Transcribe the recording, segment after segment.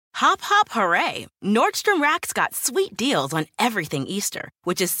Hop, hop, hooray! Nordstrom Rack's got sweet deals on everything Easter,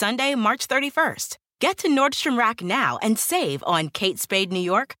 which is Sunday, March 31st. Get to Nordstrom Rack now and save on Kate Spade New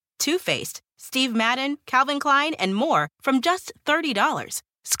York, Too Faced, Steve Madden, Calvin Klein, and more from just $30.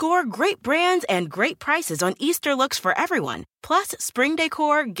 Score great brands and great prices on Easter looks for everyone, plus spring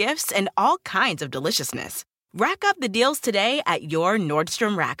decor, gifts, and all kinds of deliciousness. Rack up the deals today at your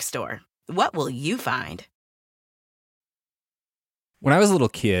Nordstrom Rack store. What will you find? When I was a little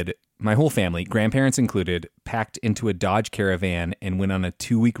kid, my whole family, grandparents included, packed into a Dodge Caravan and went on a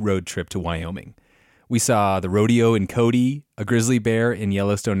 2-week road trip to Wyoming. We saw the rodeo in Cody, a grizzly bear in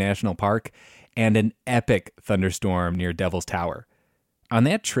Yellowstone National Park, and an epic thunderstorm near Devil's Tower. On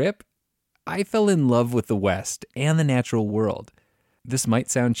that trip, I fell in love with the West and the natural world. This might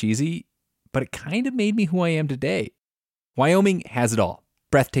sound cheesy, but it kind of made me who I am today. Wyoming has it all.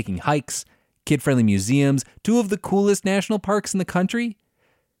 Breathtaking hikes, kid-friendly museums, 2 of the coolest national parks in the country.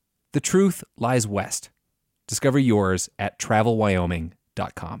 The truth lies west. Discover yours at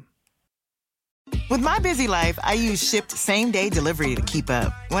travelwyoming.com. With my busy life, I use Shipt same-day delivery to keep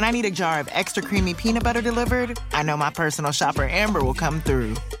up. When I need a jar of extra creamy peanut butter delivered, I know my personal shopper Amber will come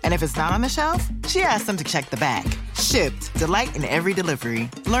through. And if it's not on the shelf, she asks them to check the back. Shipt, delight in every delivery.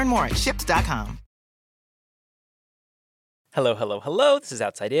 Learn more at Shipt.com. Hello, hello, hello. This is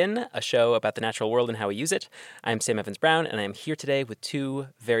Outside In, a show about the natural world and how we use it. I'm Sam Evans-Brown, and I am here today with 2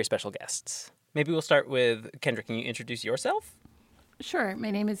 very special guests. Maybe we'll start with Kendra. Can you introduce yourself? Sure.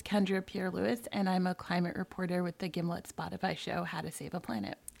 My name is Kendra Pierre-Lewis, and I'm a climate reporter with the Gimlet Spotify show, How to Save a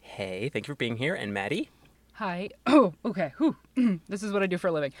Planet. Hey, thank you for being here. And Maddie? Hi. Oh, okay. This is what I do for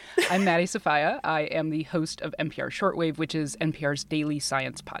a living. I'm Maddie Safaya. I am the host of NPR Shortwave, which is NPR's daily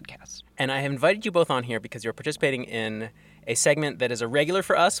science podcast. And I have invited you both on here because you're participating in a segment that is a regular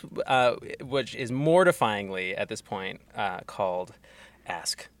for us, which is mortifyingly, at this point, called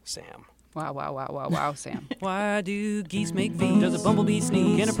Ask Sam. Wow, Sam. Why do geese make V's? Does a bumblebee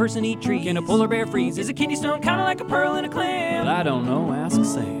sneeze? Can a person eat trees? Can a polar bear freeze? Is a kidney stone kind of like a pearl in a clam? I don't know. Ask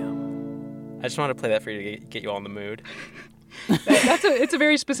Sam. I just want to play that for you to get you all in the mood. It's a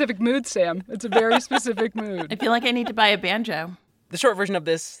very specific mood, Sam. It's a very specific mood. I feel like I need to buy a banjo. The short version of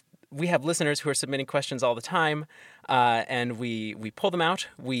this, we have listeners who are submitting questions all the time, and we pull them out,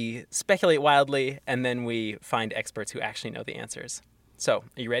 we speculate wildly, and then we find experts who actually know the answers. So,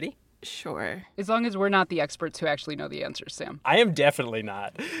 are you ready? Sure. As long as we're not the experts who actually know the answers, Sam. I am definitely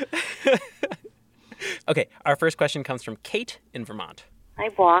not. Okay, our first question comes from Kate in Vermont. I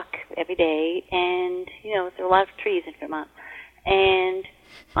walk every day, and, there are a lot of trees in Vermont. And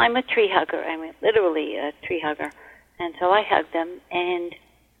I'm a tree hugger. I'm literally a tree hugger. And so I hug them, and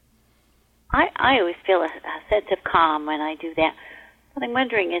I always feel a sense of calm when I do that. But I'm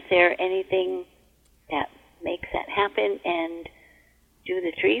wondering, is there anything that makes that happen, and do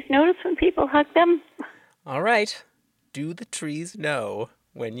the trees notice when people hug them? All right. Do the trees know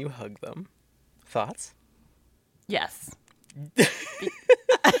when you hug them? Thoughts? Yes.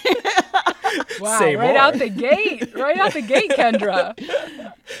 Wow, Say right more. out the gate, Kendra.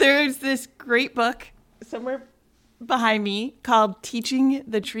 There's this great book somewhere behind me called Teaching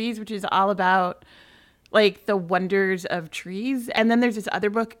the Trees, which is all about like the wonders of trees. And then there's this other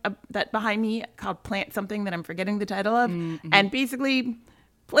book that behind me called Plant Something that I'm forgetting the title of. Mm-hmm. And basically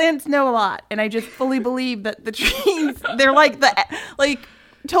plants know a lot. And I just fully believe that the trees, they're like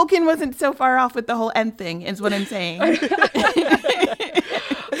Tolkien wasn't so far off with the whole end thing is what I'm saying.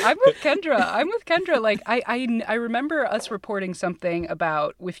 I'm with Kendra. Like, I remember us reporting something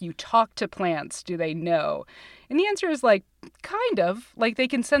about if you talk to plants, do they know? And the answer is like, kind of. Like, they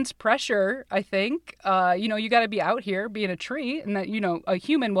can sense pressure, I think. You got to be out here being a tree, and that, a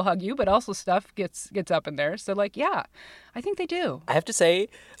human will hug you, but also stuff gets up in there. So, like, yeah, I think they do. I have to say,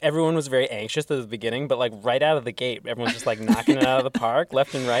 everyone was very anxious at the beginning, but, like, right out of the gate, everyone's just, like, knocking it out of the park,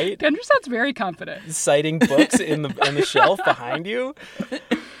 left and right. Kendra sounds very confident. Citing books on the shelf behind you.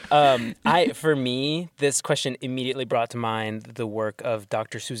 For me, this question immediately brought to mind the work of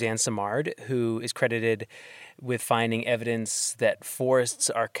Dr. Suzanne Simard, who is credited with finding evidence that forests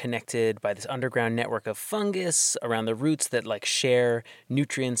are connected by this underground network of fungus around the roots that share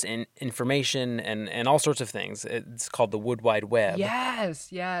nutrients and information and all sorts of things. It's called the Wood Wide Web. Yes.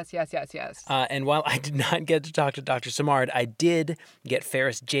 And while I did not get to talk to Dr. Simard, I did get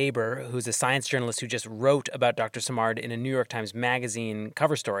Ferris Jaber, who's a science journalist who just wrote about Dr. Simard in a New York Times Magazine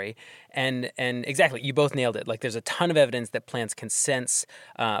cover story. And exactly, you both nailed it. There's a ton of evidence that plants can sense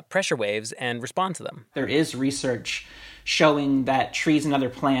pressure waves and respond to them. There is research showing that trees and other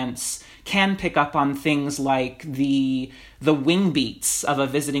plants can pick up on things like the wing beats of a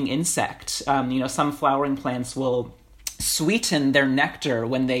visiting insect. Some flowering plants will sweeten their nectar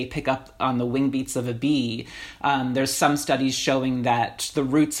when they pick up on the wing beats of a bee. There's some studies showing that the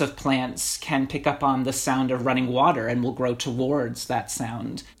roots of plants can pick up on the sound of running water and will grow towards that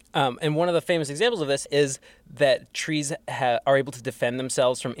sound. And one of the famous examples of this is that trees are able to defend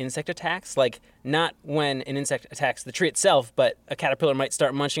themselves from insect attacks. Like, not when an insect attacks the tree itself, but a caterpillar might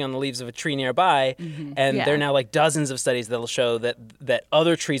start munching on the leaves of a tree nearby. And there are now like dozens of studies that will show that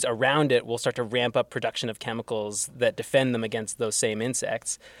other trees around it will start to ramp up production of chemicals that defend them against those same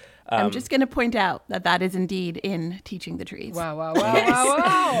insects. I'm just going to point out that is indeed in Teaching the Trees. Wow.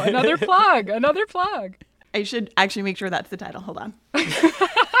 Another plug. I should actually make sure that's the title. Hold on.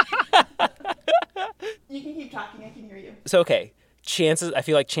 You can keep talking. I can hear you. So, okay. I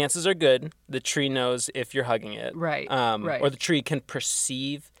feel like chances are good. The tree knows if you're hugging it. Right. Or the tree can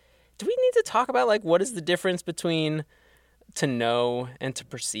perceive. Do we need to talk about, like, what is the difference between to know and to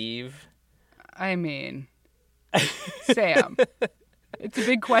perceive? I mean, Sam, it's a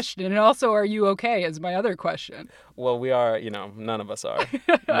big question. And also, are you okay is my other question. Well, we are, none of us are.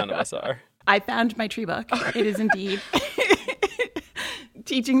 None of us are. I found my tree book. It is indeed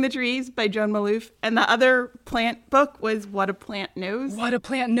Teaching the Trees by Joan Maloof. And the other plant book was What a Plant Knows. What a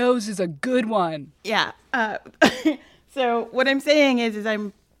Plant Knows is a good one. Yeah. So what I'm saying is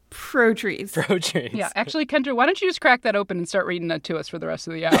I'm pro trees. Pro trees. Yeah. Actually, Kendra, why don't you just crack that open and start reading that to us for the rest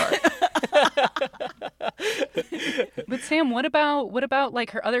of the hour? But Sam, what about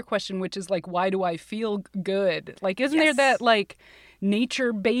like her other question, which is like, why do I feel good? Like, isn't there that like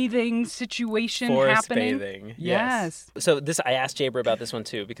nature bathing situation Forest happening? bathing. Yes. So I asked Jaber about this one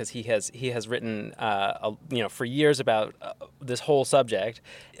too, because he has written for years about this whole subject.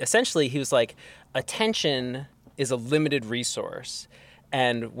 Essentially, he was like, attention is a limited resource.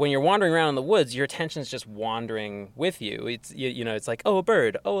 And when you're wandering around in the woods, your attention's just wandering with you. It's it's like, oh, a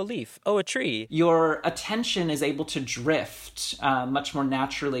bird, oh, a leaf, oh, a tree. Your attention is able to drift much more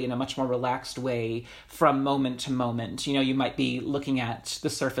naturally in a much more relaxed way from moment to moment. You might be looking at the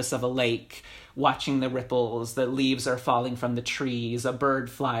surface of a lake, watching the ripples, the leaves are falling from the trees, a bird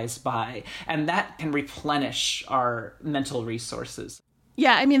flies by, and that can replenish our mental resources.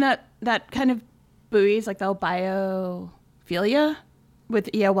 Yeah, I mean, that kind of buoys like the whole biophilia with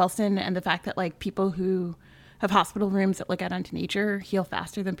E.O. Wilson, and the fact that like people who have hospital rooms that look out onto nature heal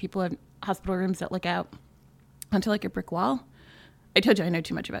faster than people in hospital rooms that look out onto like a brick wall. I told you I know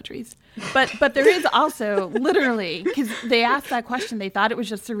too much about trees. But there is also literally, because they asked that question, they thought it was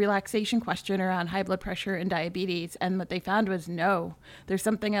just a relaxation question around high blood pressure and diabetes. And what they found was no, there's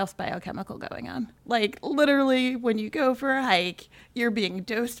something else biochemical going on. Like literally when you go for a hike, you're being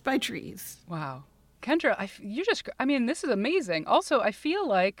dosed by trees. Wow. Kendra, this is amazing. Also, I feel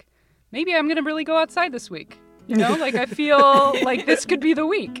like maybe I'm going to really go outside this week. Like I feel like this could be the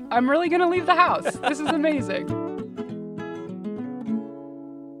week. I'm really going to leave the house. This is amazing.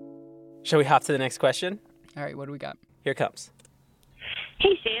 Shall we hop to the next question? All right, what do we got? Here it comes.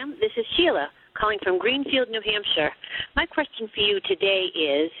 Hey, Sam. This is Sheila calling from Greenfield, New Hampshire. My question for you today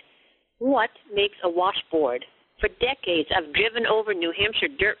is, what makes a washboard? For decades, I've driven over New Hampshire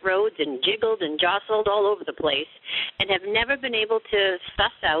dirt roads and jiggled and jostled all over the place and have never been able to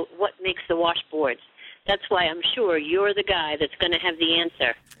suss out what makes the washboards. That's why I'm sure you're the guy that's going to have the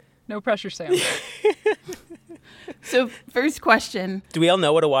answer. No pressure, Sam. So first question. Do we all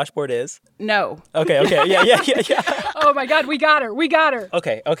know what a washboard is? No. Okay. Yeah. Oh my God, we got her.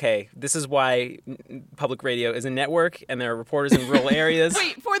 Okay. This is why public radio is a network and there are reporters in rural areas.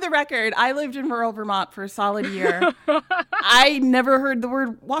 Wait, for the record, I lived in rural Vermont for a solid year. I never heard the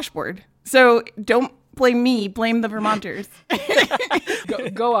word washboard. So don't blame me, blame the Vermonters.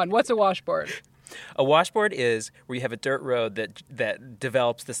 Go on. What's a washboard? A washboard is where you have a dirt road that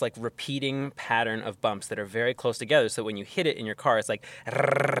develops this like repeating pattern of bumps that are very close together. So when you hit it in your car, it's like,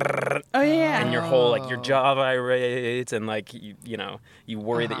 oh yeah, and your whole like your jaw vibrates, and like you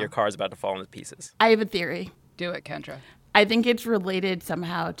worry that your car is about to fall into pieces. I have a theory. Do it, Kendra. I think it's related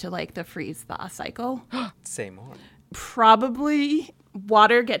somehow to like the freeze-thaw cycle. Say more. Probably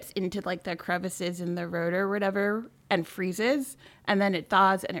water gets into like the crevices in the road or whatever and freezes, and then it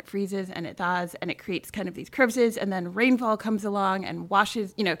thaws and it freezes and it thaws and it creates kind of these crevices, and then rainfall comes along and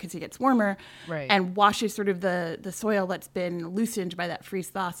washes, because it gets warmer, right, and washes sort of the soil that's been loosened by that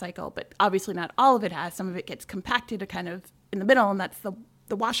freeze-thaw cycle. But obviously not all of it has. Some of it gets compacted kind of in the middle, and that's the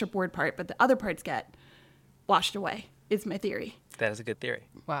washboard part, but the other parts get washed away, is my theory. That is a good theory.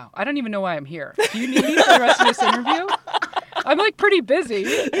 Wow. I don't even know why I'm here. Do you need me for the rest of this interview? I'm like pretty busy.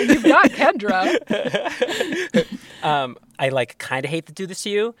 And you've got Kendra. I like kind of hate to do this to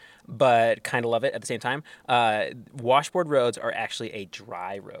you, but kind of love it at the same time. Washboard roads are actually a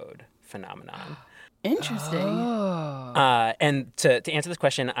dry road phenomenon. Interesting. And to answer this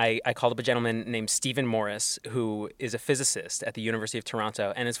question, I called up a gentleman named Stephen Morris, who is a physicist at the University of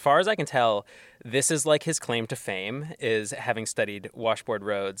Toronto. And as far as I can tell, this is like his claim to fame, is having studied washboard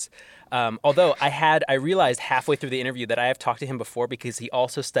roads. Although I realized halfway through the interview that I have talked to him before because he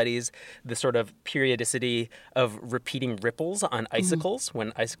also studies the sort of periodicity of repeating ripples on icicles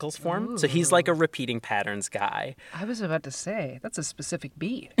when icicles form. Ooh. So he's like a repeating patterns guy. I was about to say, that's a specific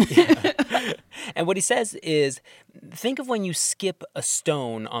beat. Yeah. And what he says is, think of when you skip a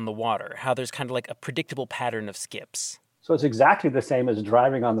stone on the water, how there's kind of like a predictable pattern of skips. So it's exactly the same as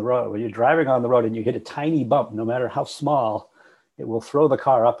driving on the road. When you're driving on the road and you hit a tiny bump, no matter how small, it will throw the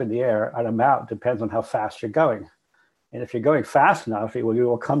car up in the air. An amount depends on how fast you're going. And if you're going fast enough, you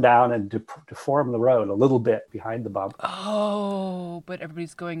will come down and deform the road a little bit behind the bump. Oh, but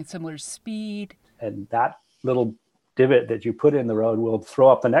everybody's going at similar speed. And that little divot that you put in the road will throw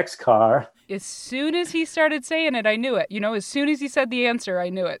up the next car. As soon as he started saying it, I knew it. As soon as he said the answer, I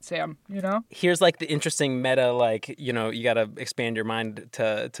knew it, Sam. Here's like the interesting meta, like, you got to expand your mind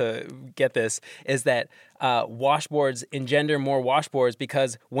to get this, is that washboards engender more washboards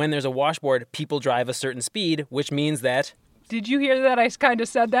because when there's a washboard, people drive a certain speed, which means that... Did you hear that? I kind of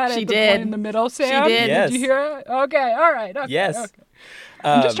said that She at the did. point in the middle, Sam? She did. Yes. Did you hear it? Okay, all right. Okay, yes. Okay.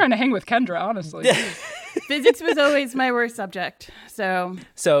 I'm just trying to hang with Kendra, honestly. Physics was always my worst subject. So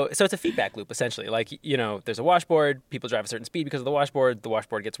it's a feedback loop, essentially. Like, there's a washboard, people drive a certain speed because of the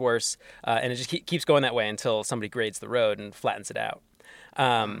washboard gets worse, and it just keeps going that way until somebody grades the road and flattens it out.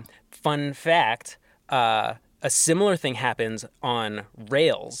 Fun fact, a similar thing happens on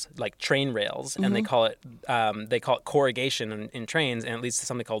rails, like train rails, and they call it corrugation in trains, and it leads to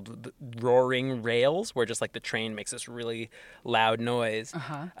something called roaring rails, where just like the train makes this really loud noise.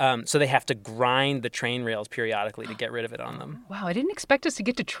 So they have to grind the train rails periodically to get rid of it on them. Wow, I didn't expect us to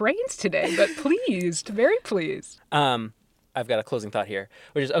get to trains today, but pleased, very pleased. I've got a closing thought here,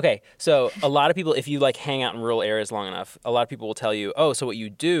 which is, okay, so a lot of people, if you like hang out in rural areas long enough, a lot of people will tell you, so what you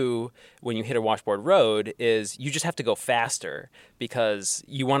do when you hit a washboard road is you just have to go faster because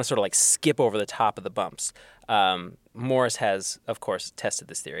you want to sort of like skip over the top of the bumps. Morris has, of course, tested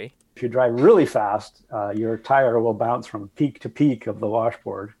this theory. If you drive really fast, your tire will bounce from peak to peak of the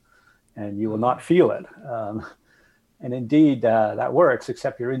washboard and you will not feel it. And indeed, that works,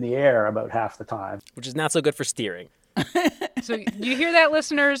 except you're in the air about half the time. Which is not so good for steering. So you hear that,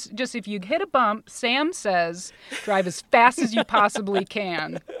 listeners? Just if you hit a bump, Sam says, drive as fast as you possibly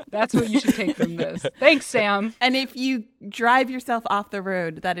can. That's what you should take from this. Thanks, Sam. And if you drive yourself off the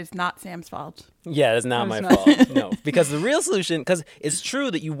road, that is not Sam's fault. Yeah, it's not my fault. No, because the real solution, because it's true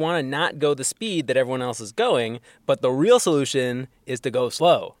that you want to not go the speed that everyone else is going, but the real solution is to go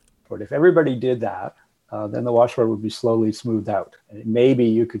slow. But if everybody did that, then the washboard would be slowly smoothed out. And maybe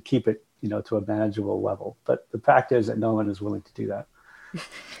you could keep it to a manageable level. But the fact is that no one is willing to do that.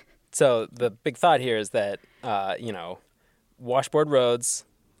 So the big thought here is that, washboard roads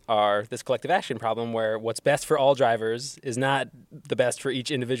are this collective action problem where what's best for all drivers is not the best for each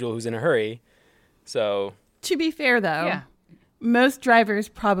individual who's in a hurry. So... To be fair, though, most drivers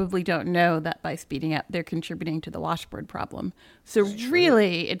probably don't know that by speeding up, they're contributing to the washboard problem. So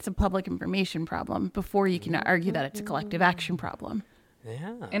really, it's a public information problem before you can argue that it's a collective action problem.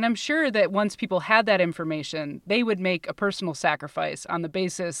 Yeah. And I'm sure that once people had that information, they would make a personal sacrifice on the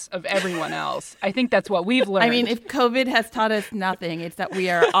basis of everyone else. I think that's what we've learned. I mean, if COVID has taught us nothing, it's that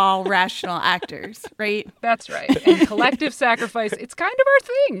we are all rational actors, right? That's right. And collective sacrifice, it's kind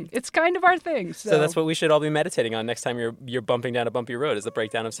of our thing. So that's what we should all be meditating on next time you're bumping down a bumpy road, is the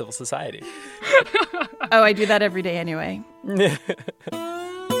breakdown of civil society. Oh, I do that every day anyway.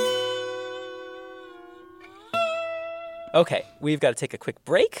 Okay, we've got to take a quick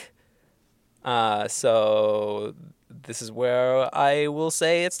break. So this is where I will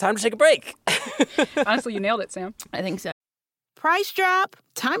say it's time to take a break. Honestly, you nailed it, Sam. I think so. Price drop?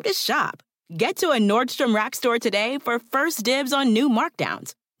 Time to shop. Get to a Nordstrom Rack store today for first dibs on new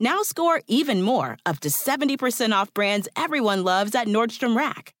markdowns. Now score even more, up to 70% off brands everyone loves at Nordstrom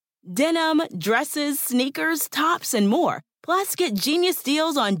Rack. Denim, dresses, sneakers, tops, and more. Plus, get genius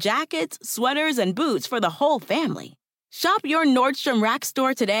deals on jackets, sweaters, and boots for the whole family. Shop your Nordstrom Rack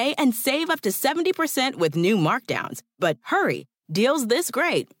store today and save up to 70% with new markdowns. But hurry, deals this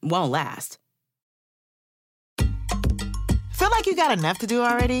great won't last. Feel like you got enough to do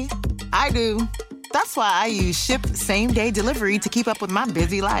already? I do. That's why I use Shipt same-day delivery to keep up with my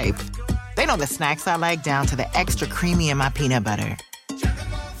busy life. They know the snacks I like down to the extra creamy in my peanut butter.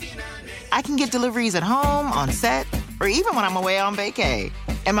 I can get deliveries at home, on set, or even when I'm away on vacay.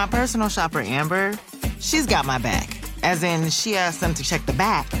 And my personal shopper, Amber, she's got my back. As in, she asks them to check the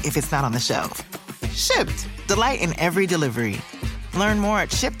back if it's not on the shelf. Shipped. Delight in every delivery. Learn more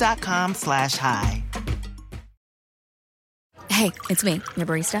at ship.com/hi. Hey, it's me, your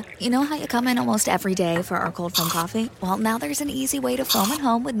barista. You know how you come in almost every day for our cold foam coffee? Well, now there's an easy way to foam at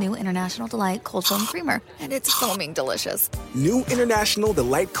home with new International Delight Cold Foam Creamer. And it's foaming delicious. New International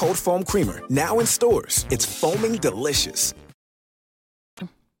Delight Cold Foam Creamer, now in stores. It's foaming delicious.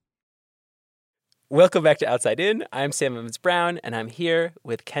 Welcome back to Outside In. I'm Sam Evans-Brown, and I'm here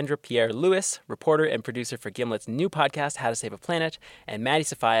with Kendra Pierre-Louis, reporter and producer for Gimlet's new podcast, How to Save a Planet, and Maddie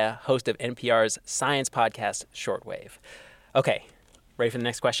Sofia, host of NPR's science podcast, Shortwave. Okay, ready for the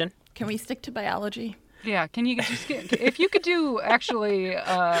next question? Can we stick to biology? Yeah, can you just if you could do actually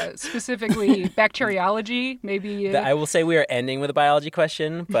specifically bacteriology, maybe. I will say we are ending with a biology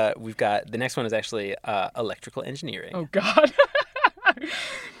question, but we've got the next one is actually electrical engineering. Oh, God.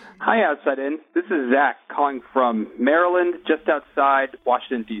 Hi, Outside In. This is Zach calling from Maryland, just outside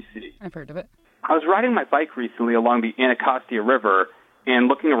Washington, D.C. I've heard of it. I was riding my bike recently along the Anacostia River and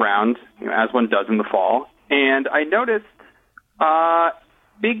looking around, as one does in the fall, and I noticed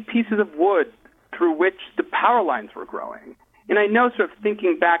big pieces of wood through which the power lines were growing. And I know, sort of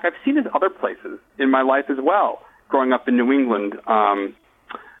thinking back, I've seen this other places in my life as well, growing up in New England. So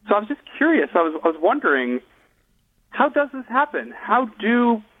I was just curious. I was wondering, how does this happen? How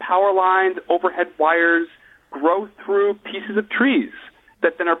do power lines, overhead wires grow through pieces of trees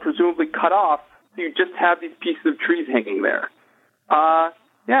that then are presumably cut off, so you just have these pieces of trees hanging there?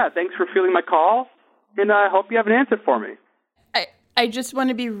 Yeah, thanks for fielding my call, and I hope you have an answer for me. I just want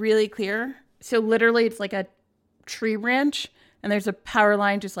to be really clear. So literally it's like a tree branch and there's a power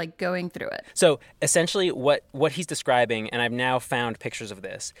line just like going through it. So essentially what he's describing, and I've now found pictures of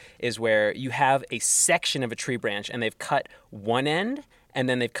this, is where you have a section of a tree branch and they've cut one end and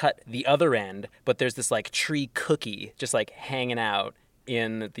then they've cut the other end, but there's this like tree cookie just like hanging out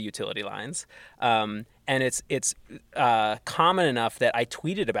in the utility lines. And it's common enough that I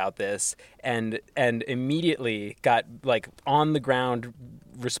tweeted about this and immediately got like on the ground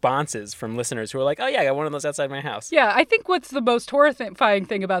responses from listeners who were like, oh yeah, I got one of those outside my house. Yeah, I think what's the most horrifying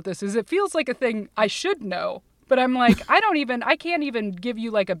thing about this is it feels like a thing I should know. But I'm like, I can't even give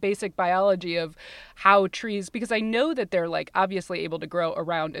you like a basic biology of how trees, because I know that they're like obviously able to grow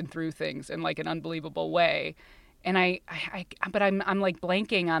around and through things in like an unbelievable way. And but I'm like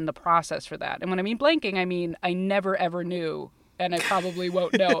blanking on the process for that. And when I mean blanking, I mean I never ever knew, and I probably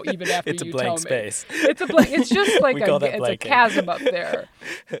won't know even after you tell me. It's a blank space. It's a blank. It's just like it's a chasm up there.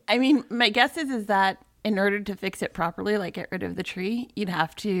 I mean, my guess is that in order to fix it properly, like get rid of the tree, you'd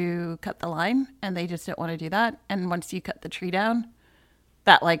have to cut the line, and they just don't want to do that. And once you cut the tree down,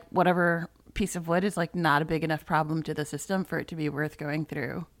 that like whatever piece of wood is like not a big enough problem to the system for it to be worth going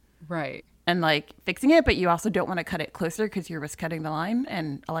through. Right. And like fixing it, but you also don't want to cut it closer because you're risk cutting the line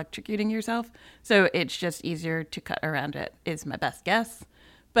and electrocuting yourself. So it's just easier to cut around it is my best guess.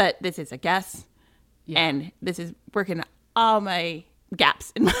 But this is a guess. Yeah. And this is working all my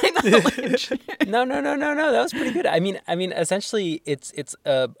gaps in my knowledge. No. That was pretty good. I mean, essentially, it's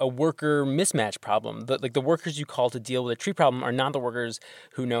a worker mismatch problem. The workers you call to deal with a tree problem are not the workers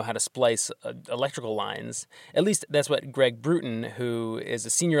who know how to splice electrical lines. At least that's what Greg Bruton, who is a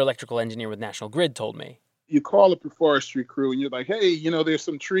senior electrical engineer with National Grid, told me. You call up your forestry crew and you're like, hey, there's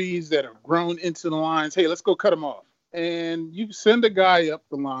some trees that have grown into the lines. Hey, let's go cut them off. And you send a guy up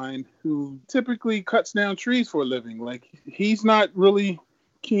the line who typically cuts down trees for a living. Like, he's not really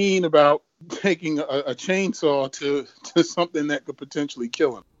keen about taking a chainsaw to something that could potentially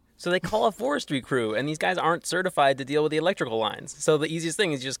kill him. So they call a forestry crew, and these guys aren't certified to deal with the electrical lines. So the easiest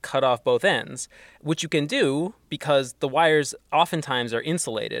thing is just cut off both ends, which you can do because the wires oftentimes are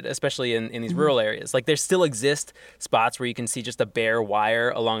insulated, especially in these rural areas. Like there still exist spots where you can see just a bare wire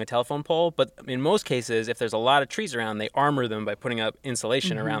along a telephone pole, but in most cases, if there's a lot of trees around, they armor them by putting up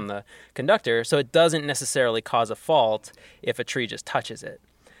insulation around the conductor, so it doesn't necessarily cause a fault if a tree just touches it.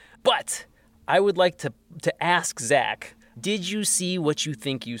 But I would like to ask Zach, did you see what you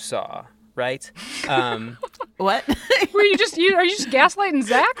think you saw, right? What? Are you just gaslighting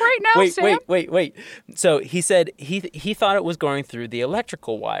Zach right now, Sam? Wait. So he said he thought it was going through the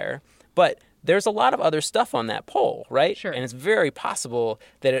electrical wire, but there's a lot of other stuff on that pole, right? Sure. And it's very possible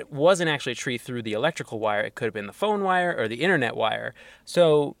that it wasn't actually a tree through the electrical wire. It could have been the phone wire or the internet wire.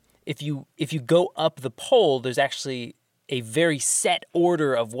 So if you go up the pole, there's actually a very set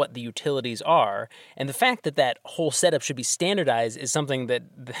order of what the utilities are. And the fact that whole setup should be standardized is something that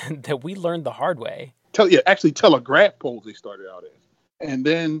we learned the hard way. Actually telegraph poles they started out as. And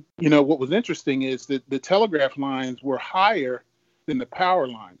then, what was interesting is that the telegraph lines were higher than the power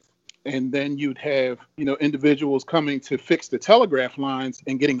lines. And then you'd have, individuals coming to fix the telegraph lines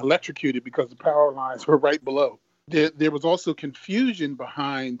and getting electrocuted because the power lines were right below. There was also confusion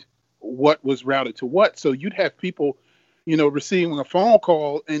behind what was routed to what. So you'd have people, receiving a phone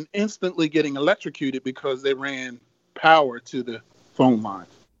call and instantly getting electrocuted because they ran power to the phone lines.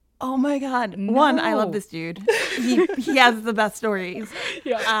 Oh my God. No. One, I love this dude. He has the best stories.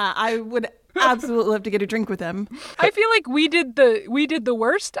 Yeah. I would absolutely love to get a drink with him. I feel like we did the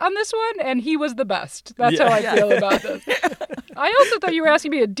worst on this one, and he was the best. That's how I feel about this. I also thought you were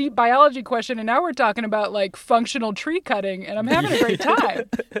asking me a deep biology question, and now we're talking about like functional tree cutting, and I'm having a great time.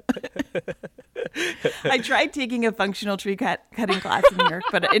 I tried taking a functional tree cutting class in New York,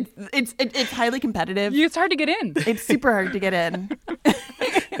 but it's highly competitive. It's hard to get in. It's super hard to get in.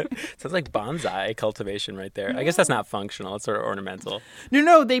 Sounds like bonsai cultivation right there. I guess that's not functional. It's sort of ornamental.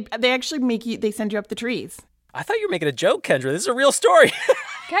 No, they actually they send you up the trees. I thought you were making a joke, Kendra. This is a real story.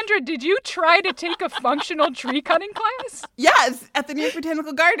 Kendra, did you try to take a functional tree cutting class? Yes, at the New York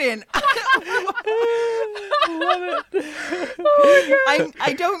Botanical Garden. Love it. Oh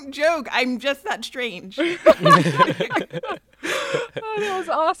I don't joke. I'm just that strange. That was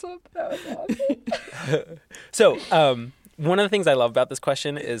awesome. So, one of the things I love about this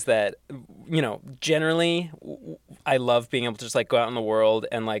question is that, generally I love being able to just like go out in the world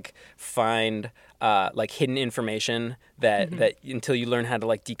and like find like hidden information that until you learn how to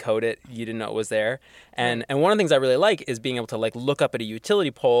like decode it, you didn't know it was there. And one of the things I really like is being able to like look up at a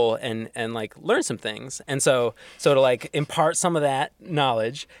utility pole and like learn some things. And so to like impart some of that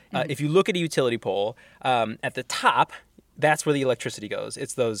knowledge, if you look at a utility pole, at the top, that's where the electricity goes.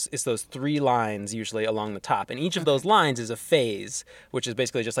 It's those 3 lines usually along the top. And each of those lines is a phase, which is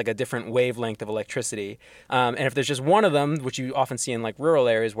basically just like a different wavelength of electricity. And if there's just one of them, which you often see in like rural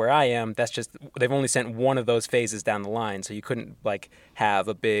areas where I am, that's just, they've only sent one of those phases down the line. So you couldn't like have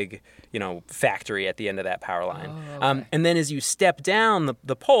a big, factory at the end of that power line. Oh, okay. And then as you step down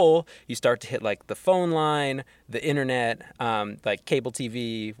the pole, you start to hit like the phone line, the internet, like cable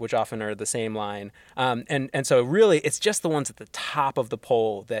TV, which often are the same line. And so really it's just the ones at the top of the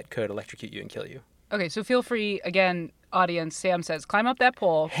pole that could electrocute you and kill you. Okay, so feel free, again, audience, Sam says, climb up that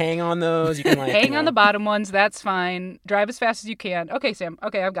pole. Hang on those. You can like hang on the bottom ones. That's fine. Drive as fast as you can. Okay, Sam.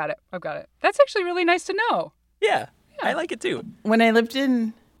 Okay, I've got it. That's actually really nice to know. Yeah, I like it too. When I lived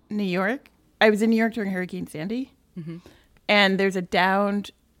in New York, I was in New York during Hurricane Sandy, and there's a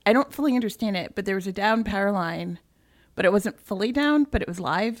downed, I don't fully understand it, but there was a downed power line, but it wasn't fully down, but it was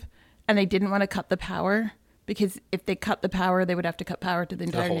live, and they didn't want to cut the power because if they cut the power, they would have to cut power to the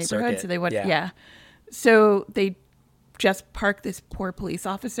entire whole neighborhood. circuit. So they would, Yeah. So they just parked this poor police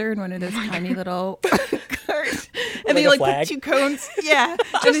officer in one of those tiny little cars. And Like they a like flag? put 2 cones. Yeah.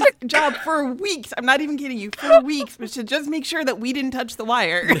 And his job for weeks, I'm not even kidding you, for weeks, was to just make sure that we didn't touch the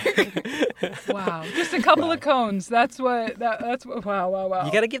wire. Wow. Just a couple of cones. That's what, wow.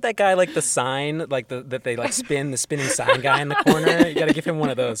 You got to give that guy like the sign, like that they like spin, the spinning sign guy in the corner. You got to give him one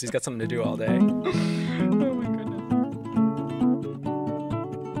of those. He's got something to do all day.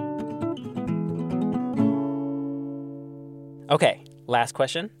 Okay, last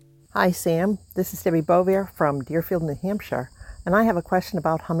question. Hi, Sam. This is Debbie Bovier from Deerfield, New Hampshire, and I have a question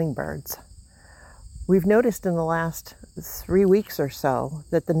about hummingbirds. We've noticed in the last 3 weeks or so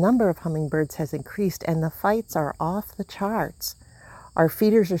that the number of hummingbirds has increased and the fights are off the charts. Our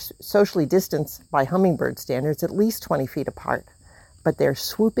feeders are socially distanced by hummingbird standards at least 20 feet apart, but they're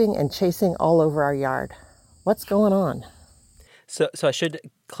swooping and chasing all over our yard. What's going on? So I should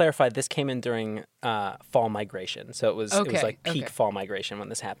clarify, this came in during fall migration. So it was like peak fall migration when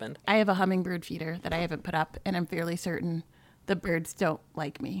this happened. I have a hummingbird feeder that I haven't put up, and I'm fairly certain the birds don't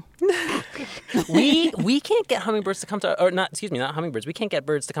like me. We can't get hummingbirds to come to, or not hummingbirds. We can't get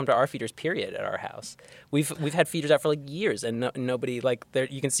birds to come to our feeders, period, at our house. We've had feeders out for like years, and nobody, like,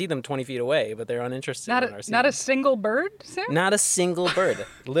 you can see them 20 feet away, but they're uninterested in our seeding. Not a single bird, Sam? Not a single bird,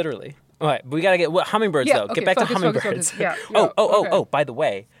 literally. All right, but we got to get hummingbirds, though. Okay, get back to focus. hummingbirds. Yeah, Oh, by the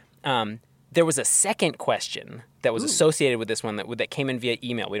way, there was a second question that was associated with this one that came in via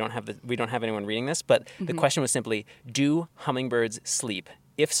email. We don't have anyone reading this, but the question was simply, do hummingbirds sleep?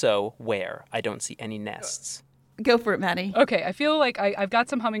 If so, where? I don't see any nests. Go for it, Maddie. Okay, I feel like I've got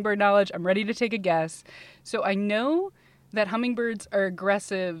some hummingbird knowledge. I'm ready to take a guess. So I know that hummingbirds are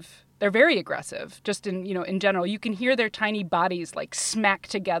aggressive. They're very aggressive, just in general. You can hear their tiny bodies like smack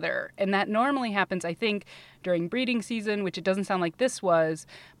together. And that normally happens, I think, during breeding season, which it doesn't sound like this was,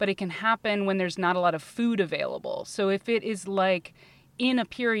 but it can happen when there's not a lot of food available. So if it is like in a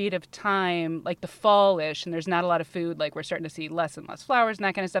period of time, like the fall-ish, and there's not a lot of food, like we're starting to see less and less flowers and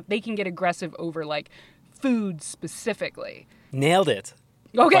that kind of stuff, they can get aggressive over like food specifically. Nailed it.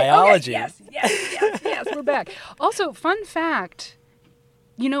 biology. Yes, we're back. Also, fun fact,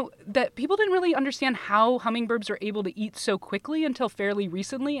 that people didn't really understand how hummingbirds are able to eat so quickly until fairly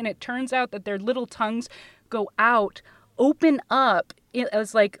recently, and it turns out that their little tongues go out, open up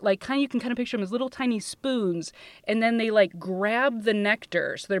as like kind of, you can kind of picture them as little tiny spoons, and then they like grab the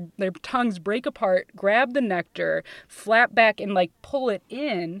nectar. So their tongues break apart, grab the nectar, flap back, and like pull it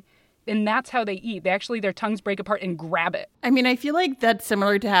in. And that's how they eat. Their tongues break apart and grab it. I mean, I feel like that's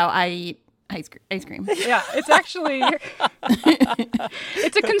similar to how I eat ice cream. Yeah, it's actually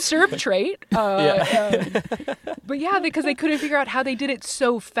it's a conserved trait. But yeah, because they couldn't figure out how they did it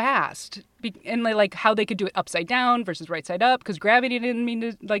so fast, and like how they could do it upside down versus right side up, because gravity didn't mean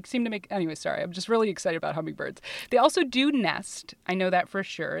to seem to make. Anyway, sorry, I'm just really excited about hummingbirds. They also do nest. I know that for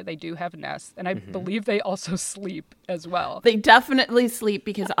sure. They do have nests, and I believe they also sleep as well. They definitely sleep,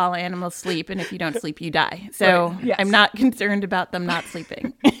 because all animals sleep, and if you don't sleep, you die. So Right. Yes. I'm not concerned about them not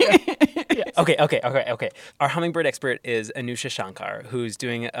sleeping. Okay. Our hummingbird expert is Anusha Shankar, who's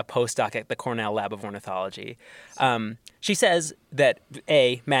doing a postdoc at the Cornell Lab of Ornithology. She says that,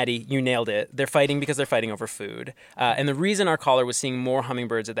 Maddie, you nailed it. They're fighting because they're fighting over food. And the reason our caller was seeing more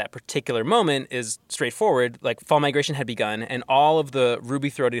hummingbirds at that particular moment is straightforward. Like, fall migration had begun, and all of the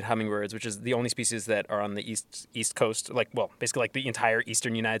ruby-throated hummingbirds, which is the only species that are on the east coast, basically like the entire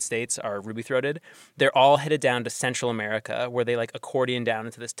eastern United States are ruby-throated. They're all headed down to Central America, where they like accordion down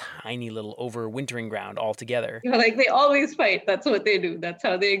into this tiny little overwintering ground all together. They always fight. That's what they do. That's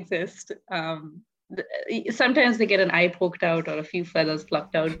how they exist. Sometimes they get an eye poked out or a few feathers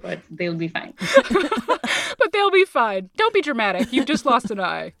plucked out, but they'll be fine. But they'll be fine. Don't be dramatic. You just lost an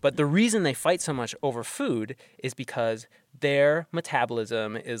eye. But the reason they fight so much over food is because their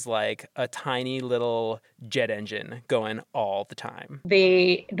metabolism is like a tiny little jet engine going all the time.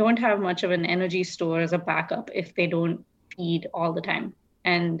 They don't have much of an energy store as a backup if they don't feed all the time.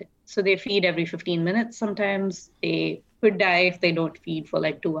 And so they feed every 15 minutes sometimes. They could die if they don't feed for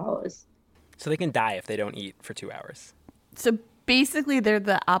like 2 hours. So they can die if they don't eat for 2 hours. So basically, they're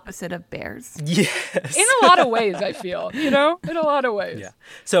the opposite of bears. Yes. In a lot of ways, I feel, in a lot of ways. Yeah.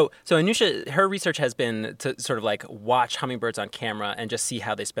 So Anusha, her research has been to sort of like watch hummingbirds on camera and just see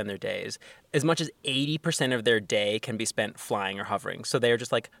how they spend their days. As much as 80% of their day can be spent flying or hovering. So they're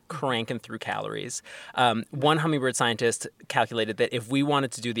just like cranking through calories. One hummingbird scientist calculated that if we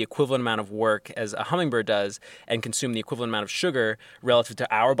wanted to do the equivalent amount of work as a hummingbird does and consume the equivalent amount of sugar relative to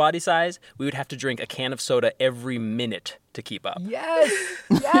our body size, we would have to drink a can of soda every minute to keep up.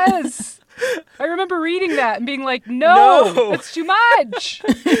 Yes. I remember reading that and being like, no. That's too much.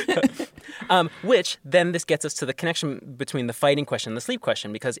 Which then this gets us to the connection between the fighting question and the sleep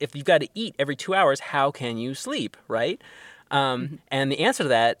question, because if you've got to eat every 2 hours, how can you sleep, right? And the answer to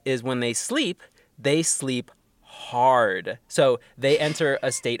that is when they sleep hard. So they enter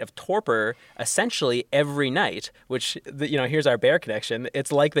a state of torpor essentially every night, which, here's our bear connection.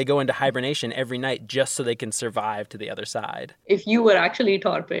 It's like they go into hibernation every night just so they can survive to the other side. If you were actually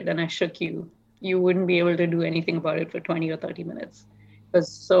torpid and I shook you, you wouldn't be able to do anything about it for 20 or 30 minutes.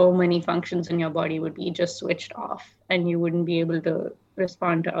 Because so many functions in your body would be just switched off and you wouldn't be able to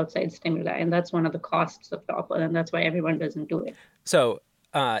respond to outside stimuli. And that's one of the costs of torpor, and that's why everyone doesn't do it. So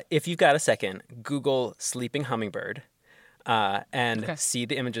if you've got a second, Google sleeping hummingbird and see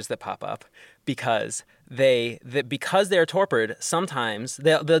the images that pop up, because because they're torpid, sometimes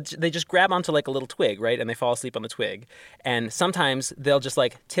they just grab onto like a little twig, right? And they fall asleep on the twig. And sometimes they'll just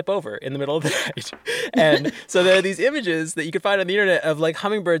like tip over in the middle of the night. And so there are these images that you can find on the internet of like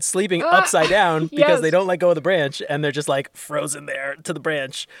hummingbirds sleeping upside down because they don't let go of the branch, and they're just like frozen there to the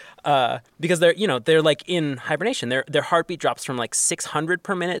branch because they're like in hibernation. Their heartbeat drops from like 600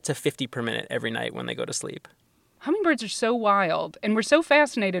 per minute to 50 per minute every night when they go to sleep. Hummingbirds are so wild, and we're so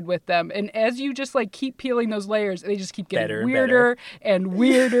fascinated with them. And as you just like keep peeling those layers, they just keep getting weirder and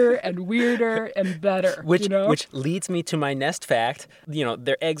weirder and weirder and better. Which leads me to my nest fact.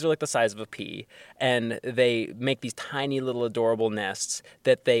 Their eggs are like the size of a pea, and they make these tiny little adorable nests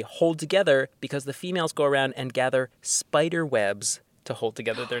that they hold together because the females go around and gather spider webs to hold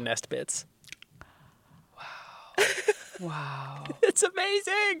together their nest bits. Wow. It's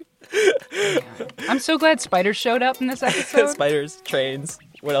amazing. I'm so glad spiders showed up in this episode. Spiders, trains.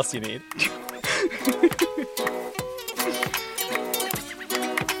 What else do you need?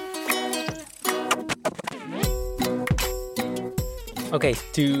 Okay,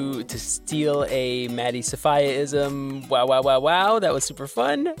 to steal a Maddie Sophia-ism, wow, that was super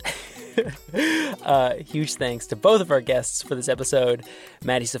fun. Huge thanks to both of our guests for this episode.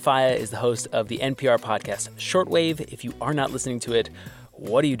 Maddie Sophia is the host of the NPR podcast Shortwave. If you are not listening to it,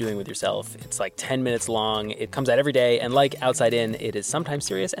 what are you doing with yourself? It's like 10 minutes long. It comes out every day. And like Outside In, it is sometimes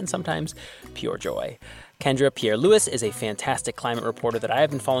serious and sometimes pure joy. Kendra Pierre-Louis is a fantastic climate reporter that I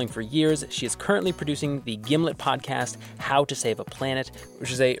have been following for years. She is currently producing the Gimlet podcast, How to Save a Planet,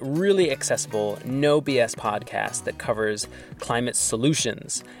 which is a really accessible, no BS podcast that covers climate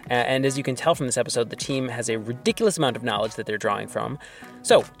solutions. And as you can tell from this episode, the team has a ridiculous amount of knowledge that they're drawing from.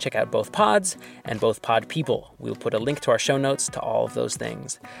 So check out both pods and both pod people. We'll put a link to our show notes to all of those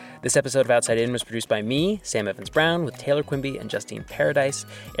things. This episode of Outside In was produced by me, Sam Evans-Brown, with Taylor Quimby and Justine Paradise.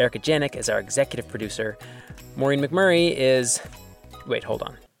 Erica Janik is our executive producer. Maureen McMurray is... Wait, hold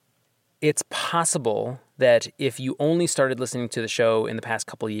on. It's possible that if you only started listening to the show in the past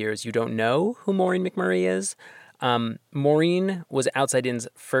couple of years, you don't know who Maureen McMurray is. Maureen was Outside In's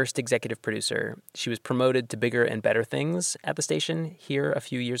first executive producer. She was promoted to bigger and better things at the station here a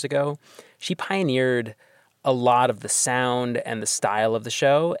few years ago. She pioneered a lot of the sound and the style of the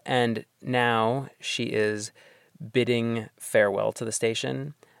show, and now she is bidding farewell to the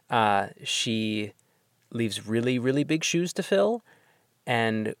station. She leaves really, really big shoes to fill,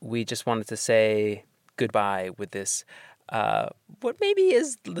 and we just wanted to say goodbye with this, what maybe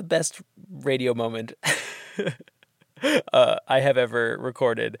is the best radio moment I have ever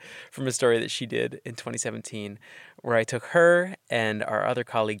recorded from a story that she did in 2017, where I took her and our other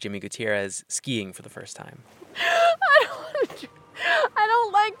colleague, Jimmy Gutierrez, skiing for the first time. I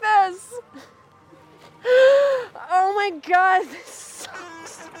don't like this. Oh my God, this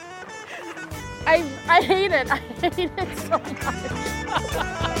sucks. I hate it. I hate it so much.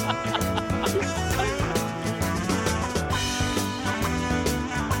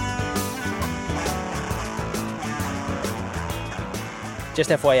 Just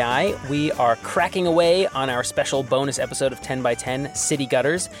FYI, we are cracking away on our special bonus episode of 10 by 10 City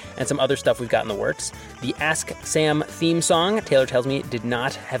Gutters and some other stuff we've got in the works. The Ask Sam theme song, Taylor tells me, did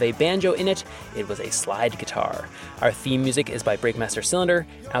not have a banjo in it. It was a slide guitar. Our theme music is by Breakmaster Cylinder.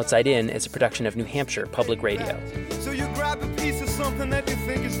 Outside In is a production of New Hampshire Public Radio. So you grab a piece of something that you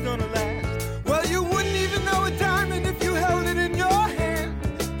think is gonna last. Well, you wouldn't even know a diamond if you held it in your hand.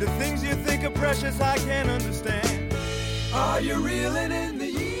 The things you think are precious, I can't understand. Are you reeling in the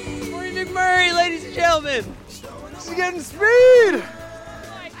years? Maureen McMurray, ladies and gentlemen. She's getting speed. I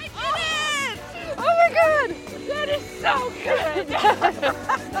did it! Oh my God, that is so good. I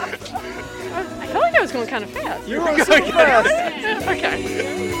felt like I was going kind of fast. You were so fast. Okay.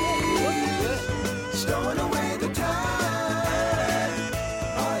 Stowing away the time.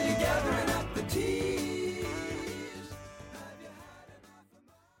 Are you gathering up the tears?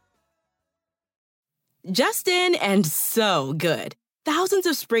 Just in and so good. Thousands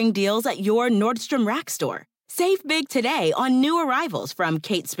of spring deals at your Nordstrom Rack store. Save big today on new arrivals from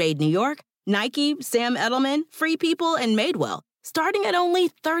Kate Spade New York, Nike, Sam Edelman, Free People, and Madewell, starting at only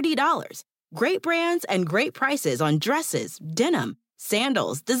 $30. Great brands and great prices on dresses, denim,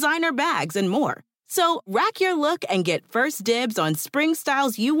 sandals, designer bags, and more. So rack your look and get first dibs on spring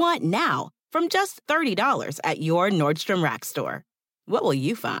styles you want now from just $30 at your Nordstrom Rack store. What will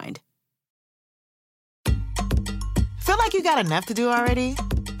you find? Feel like you got enough to do already?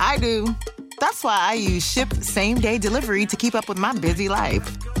 I do. That's why I use Shipt same-day delivery to keep up with my busy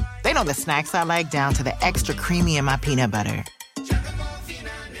life. They know the snacks I like down to the extra creamy in my peanut butter.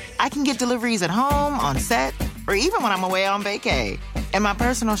 I can get deliveries at home, on set, or even when I'm away on vacay. And my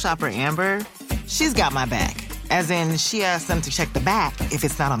personal shopper, Amber, she's got my back. As in, she asks them to check the back if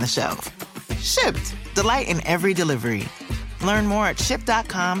it's not on the shelf. Shipt. Delight in every delivery. Learn more at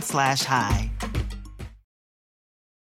shipt.com/hi.